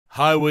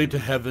Highway to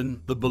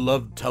Heaven, the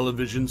beloved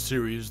television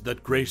series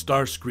that graced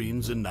our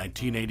screens in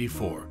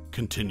 1984,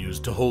 continues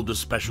to hold a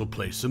special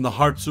place in the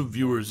hearts of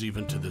viewers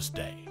even to this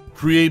day.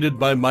 Created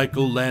by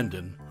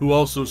Landon, who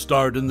also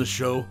starred in the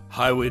show,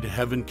 Highway to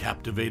Heaven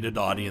captivated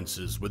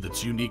audiences with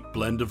its unique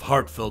blend of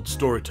heartfelt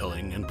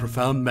storytelling and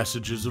profound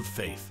messages of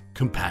faith,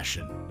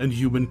 compassion, and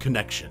human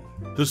connection.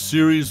 The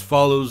series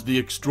follows the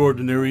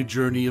extraordinary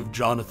journey of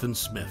Jonathan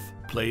Smith,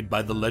 played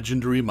by the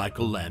legendary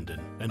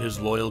Landon, and his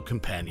loyal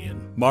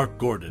companion, Mark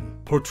Gordon,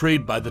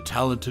 portrayed by the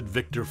talented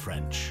Victor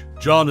French.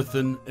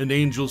 Jonathan, an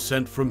angel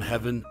sent from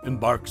heaven,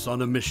 embarks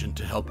on a mission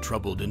to help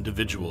troubled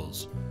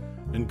individuals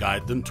and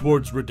guide them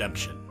towards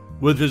redemption.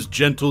 With his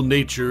gentle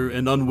nature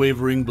and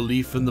unwavering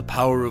belief in the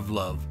power of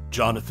love,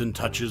 Jonathan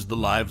touches the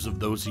lives of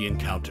those he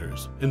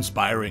encounters,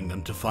 inspiring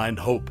them to find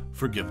hope,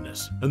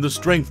 forgiveness, and the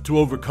strength to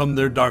overcome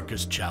their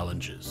darkest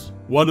challenges.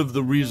 One of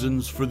the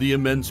reasons for the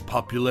immense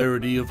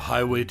popularity of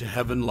Highway to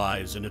Heaven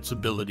lies in its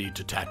ability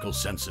to tackle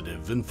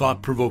sensitive and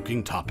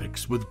thought-provoking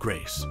topics with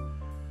grace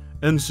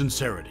and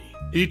sincerity.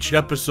 Each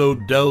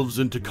episode delves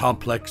into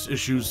complex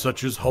issues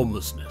such as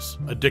homelessness,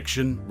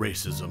 addiction,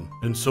 racism,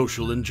 and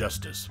social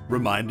injustice,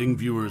 reminding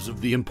viewers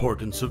of the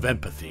importance of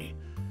empathy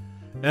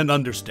and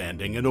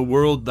understanding in a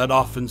world that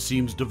often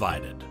seems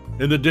divided.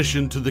 In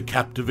addition to the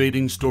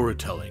captivating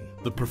storytelling,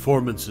 the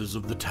performances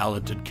of the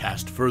talented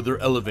cast further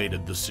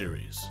elevated the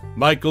series.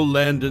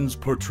 Landon's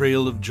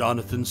portrayal of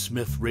Jonathan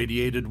Smith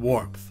radiated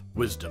warmth,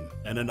 wisdom,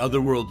 and an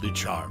otherworldly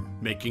charm,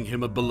 making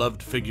him a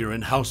beloved figure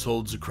in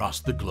households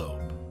across the globe.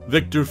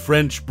 Victor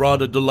French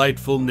brought a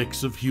delightful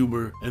mix of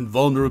humor and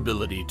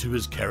vulnerability to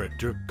his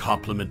character,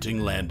 complementing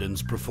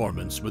Landon's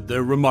performance with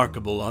their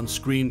remarkable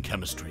on-screen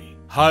chemistry.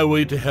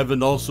 Highway to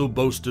Heaven also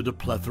boasted a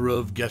plethora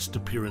of guest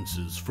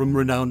appearances from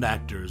renowned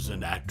actors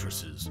and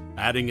actresses,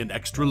 adding an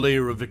extra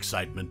layer of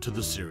excitement to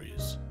the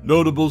series.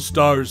 Notable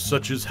stars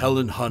such as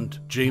Helen Hunt,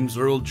 James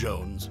Earl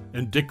Jones,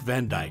 and Dick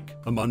Van Dyke,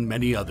 among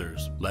many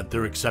others, lent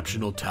their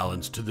exceptional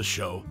talents to the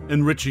show,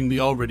 enriching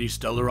the already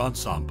stellar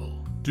ensemble.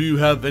 Do you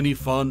have any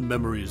fond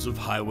memories of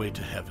Highway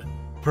to Heaven?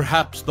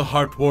 Perhaps the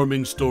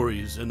heartwarming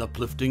stories and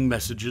uplifting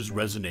messages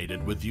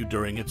resonated with you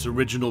during its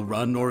original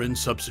run or in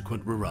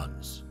subsequent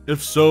reruns.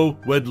 If so,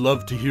 we'd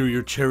love to hear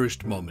your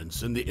cherished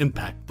moments and the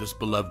impact this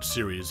beloved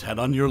series had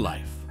on your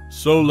life.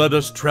 So let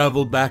us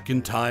travel back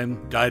in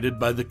time, guided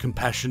by the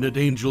compassionate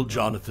angel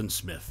Jonathan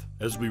Smith,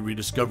 as we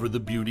rediscover the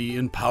beauty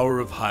and power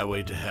of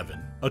Highway to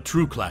Heaven, a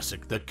true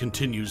classic that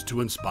continues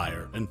to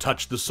inspire and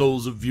touch the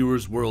souls of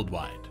viewers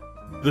worldwide.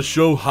 The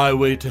show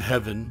Highway to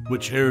Heaven,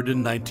 which aired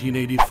in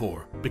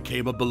 1984,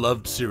 became a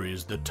beloved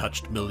series that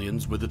touched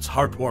millions with its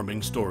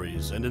heartwarming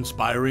stories and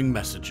inspiring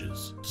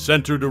messages.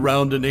 Centered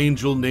around an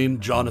angel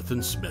named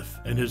Jonathan Smith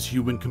and his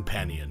human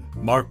companion,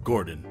 Mark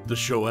Gordon, the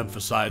show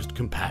emphasized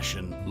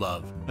compassion,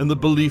 love, and the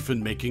belief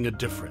in making a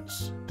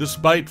difference.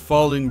 Despite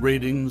falling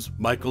ratings,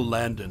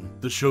 Landon,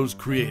 the show's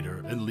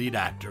creator and lead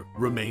actor,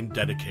 remained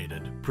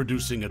dedicated,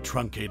 producing a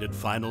truncated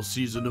final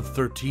season of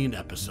 13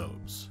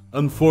 episodes.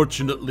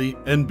 Unfortunately,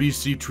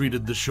 NBC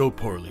treated the show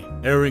poorly,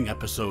 airing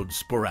episodes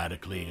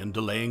sporadically and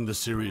delaying the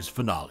series'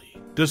 finale.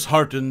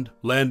 Disheartened,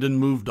 Landon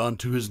moved on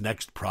to his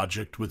next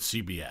project with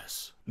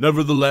CBS.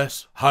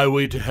 Nevertheless,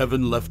 Highway to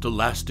Heaven left a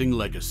lasting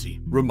legacy,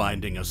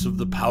 reminding us of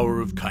the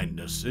power of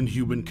kindness and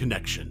human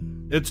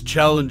connection. Its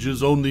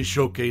challenges only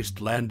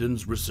showcased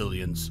Landon's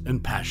resilience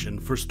and passion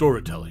for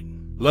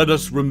storytelling. Let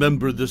us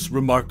remember this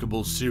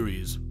remarkable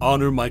series,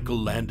 honor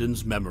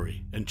Landon's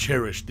memory, and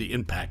cherish the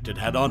impact it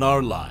had on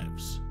our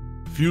lives.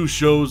 Few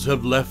shows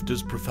have left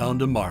as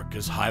profound a mark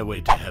as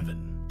Highway to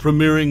Heaven.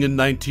 Premiering in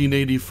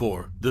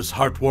 1984, this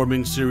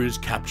heartwarming series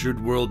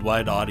captured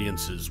worldwide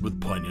audiences with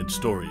poignant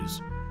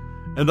stories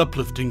and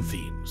uplifting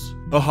themes.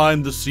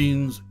 Behind the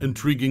scenes,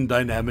 intriguing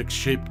dynamics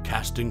shaped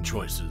casting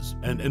choices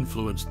and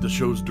influenced the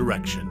show's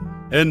direction.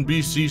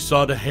 NBC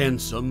sought a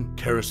handsome,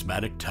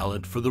 charismatic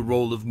talent for the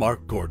role of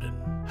Mark Gordon.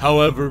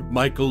 However,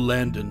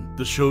 Landon,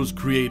 the show's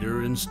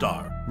creator and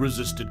star,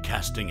 resisted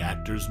casting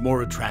actors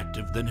more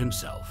attractive than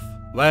himself.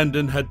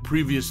 Landon had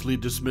previously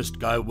dismissed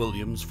Guy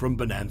Williams from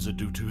Bonanza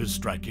due to his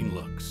striking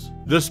looks.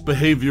 This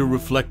behavior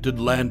reflected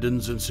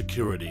Landon's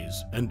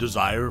insecurities and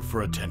desire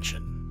for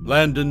attention.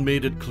 Landon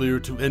made it clear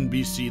to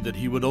NBC that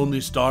he would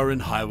only star in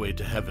Highway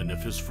to Heaven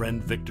if his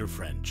friend Victor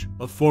French,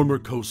 a former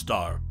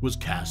co-star, was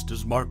cast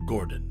as Mark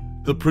Gordon.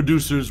 The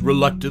producers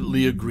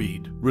reluctantly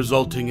agreed,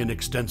 resulting in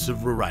extensive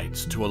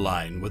rewrites to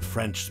align with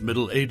French's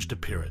middle-aged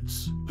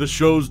appearance. The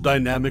show's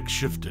dynamic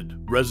shifted,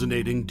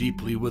 resonating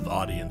deeply with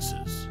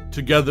audiences.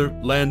 Together,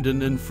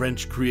 Landon and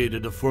French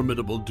created a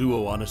formidable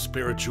duo on a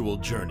spiritual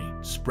journey,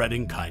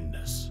 spreading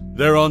kindness.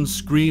 Their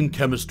on-screen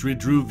chemistry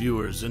drew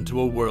viewers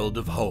into a world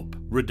of hope,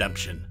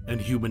 redemption,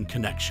 and human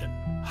connection.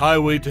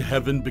 Highway to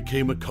Heaven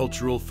became a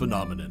cultural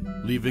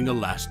phenomenon, leaving a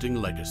lasting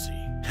legacy.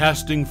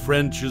 Casting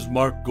French as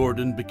Mark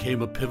Gordon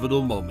became a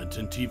pivotal moment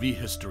in TV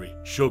history,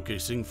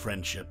 showcasing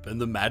friendship and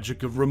the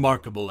magic of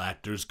remarkable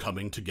actors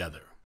coming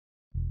together.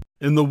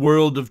 In the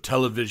world of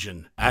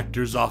television,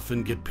 actors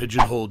often get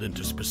pigeonholed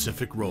into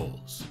specific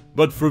roles.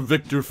 But for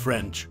Victor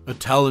French, a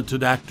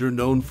talented actor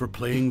known for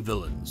playing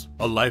villains,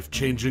 a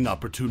life-changing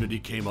opportunity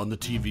came on the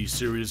TV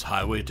series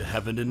Highway to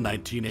Heaven in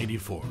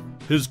 1984.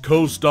 His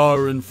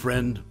co-star and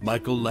friend,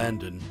 Michael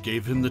Landon,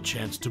 gave him the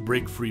chance to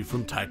break free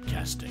from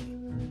typecasting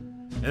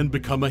and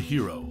become a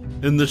hero.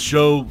 In the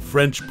show,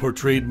 French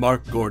portrayed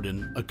Mark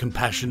Gordon, a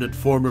compassionate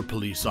former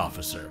police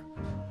officer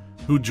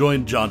who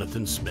joined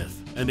Jonathan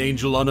Smith, an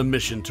angel on a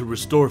mission to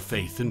restore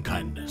faith and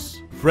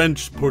kindness.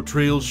 French's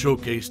portrayal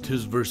showcased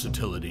his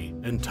versatility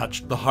and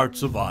touched the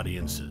hearts of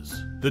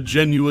audiences. The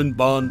genuine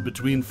bond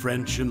between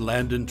French and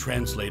Landon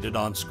translated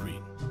on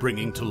screen,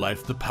 bringing to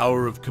life the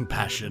power of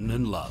compassion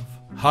and love.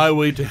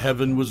 Highway to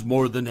Heaven was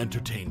more than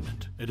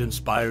entertainment. It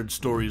inspired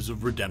stories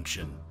of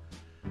redemption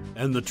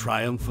and the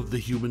triumph of the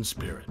human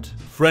spirit.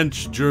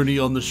 French's journey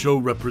on the show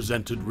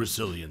represented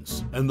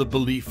resilience and the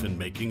belief in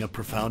making a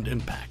profound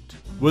impact.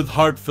 With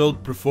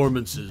heartfelt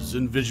performances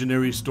and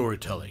visionary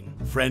storytelling,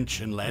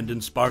 French and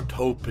Landon sparked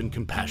hope and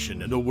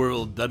compassion in a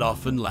world that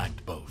often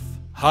lacked both.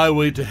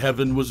 Highway to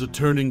Heaven was a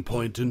turning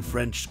point in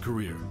French's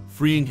career,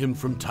 freeing him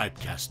from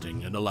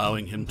typecasting and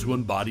allowing him to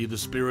embody the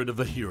spirit of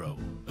a hero.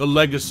 The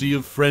legacy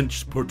of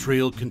French's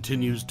portrayal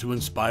continues to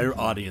inspire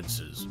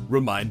audiences,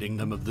 reminding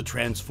them of the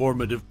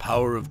transformative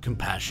power of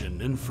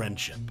compassion and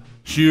friendship.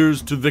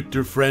 Cheers to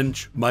Victor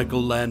French,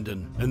 Michael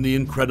Landon, and the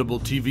incredible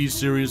TV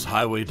series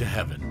Highway to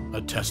Heaven,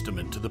 a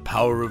testament to the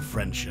power of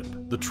friendship,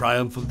 the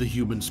triumph of the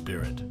human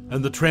spirit,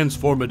 and the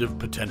transformative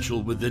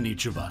potential within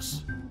each of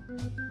us.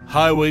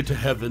 Highway to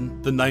Heaven,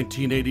 the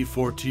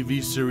 1984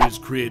 TV series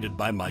created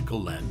by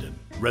Michael Landon,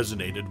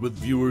 resonated with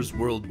viewers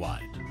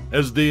worldwide.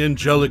 As the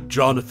angelic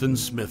Jonathan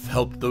Smith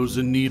helped those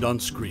in need on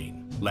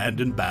screen,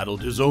 Landon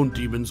battled his own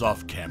demons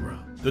off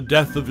camera. The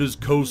death of his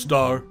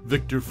co-star,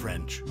 Victor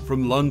French,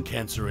 from lung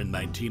cancer in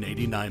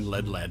 1989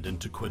 led Landon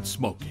to quit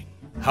smoking.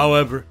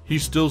 However, he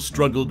still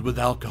struggled with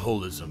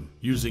alcoholism,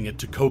 using it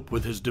to cope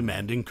with his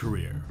demanding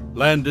career.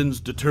 Landon's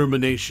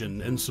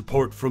determination and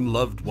support from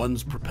loved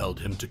ones propelled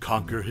him to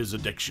conquer his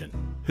addiction.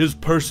 His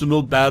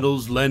personal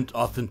battles lent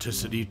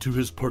authenticity to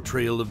his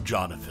portrayal of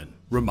Jonathan,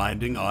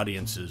 reminding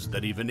audiences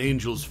that even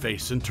angels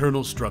face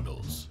internal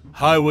struggles.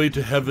 Highway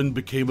to Heaven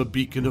became a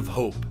beacon of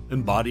hope,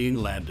 embodying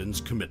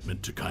Landon's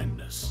commitment to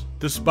kindness.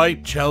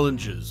 Despite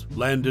challenges,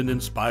 Landon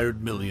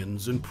inspired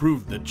millions and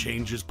proved that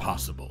change is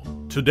possible.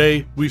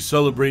 Today, we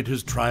celebrate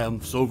his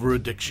triumphs over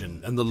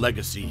addiction and the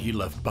legacy he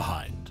left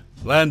behind.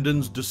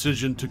 Landon's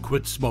decision to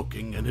quit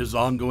smoking and his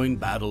ongoing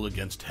battle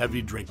against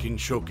heavy drinking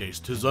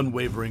showcased his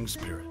unwavering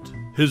spirit.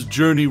 His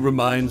journey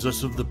reminds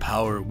us of the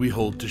power we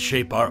hold to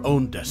shape our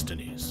own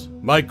destinies.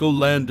 Michael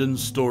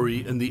Landon's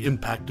story and the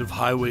impact of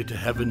Highway to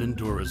Heaven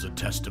endure as a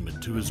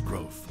testament to his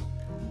growth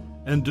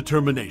and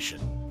determination.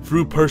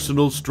 Through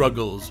personal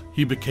struggles,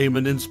 he became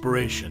an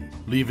inspiration,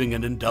 leaving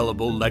an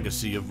indelible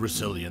legacy of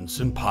resilience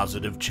and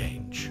positive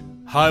change.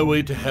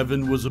 Highway to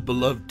Heaven was a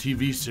beloved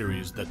TV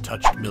series that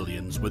touched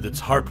millions with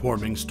its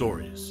heartwarming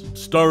stories.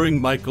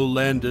 Starring Michael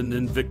Landon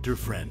and Victor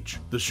French,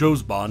 the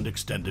show's bond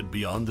extended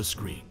beyond the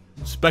screen.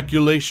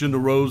 Speculation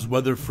arose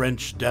whether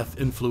French's death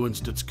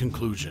influenced its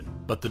conclusion,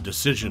 but the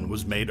decision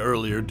was made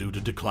earlier due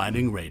to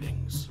declining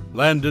ratings.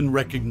 Landon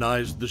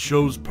recognized the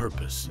show's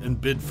purpose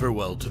and bid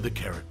farewell to the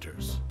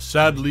characters.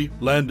 Sadly,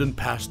 Landon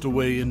passed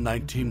away in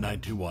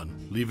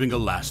 1991, leaving a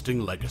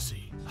lasting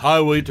legacy.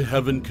 Highway to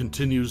Heaven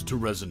continues to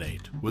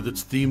resonate with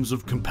its themes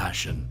of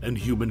compassion and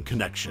human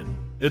connection.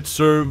 It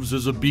serves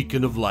as a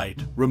beacon of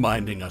light,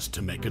 reminding us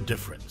to make a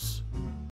difference.